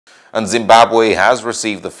And Zimbabwe has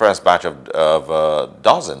received the first batch of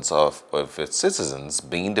dozens of its citizens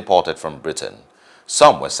being deported from Britain.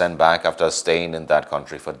 Some were sent back after staying in that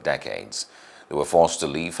country for decades. They were forced to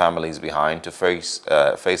leave families behind to face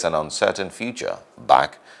an uncertain future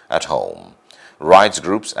back at home. Rights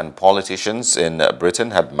groups and politicians in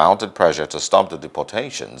Britain had mounted pressure to stop the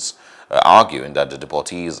deportations, arguing that the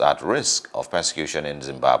deportees are at risk of persecution in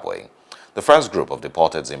Zimbabwe. The first group of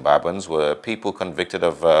deported Zimbabweans were people convicted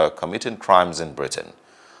of committing crimes in Britain.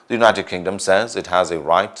 The United Kingdom says it has a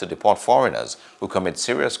right to deport foreigners who commit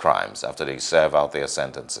serious crimes after they serve out their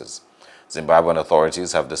sentences. Zimbabwean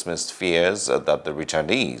authorities have dismissed fears that the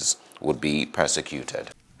returnees would be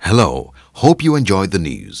persecuted. Hello, hope you enjoyed the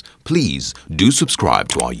news. Please do subscribe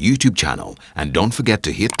to our YouTube channel and don't forget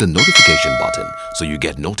to hit the notification button so you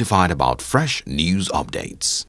get notified about fresh news updates.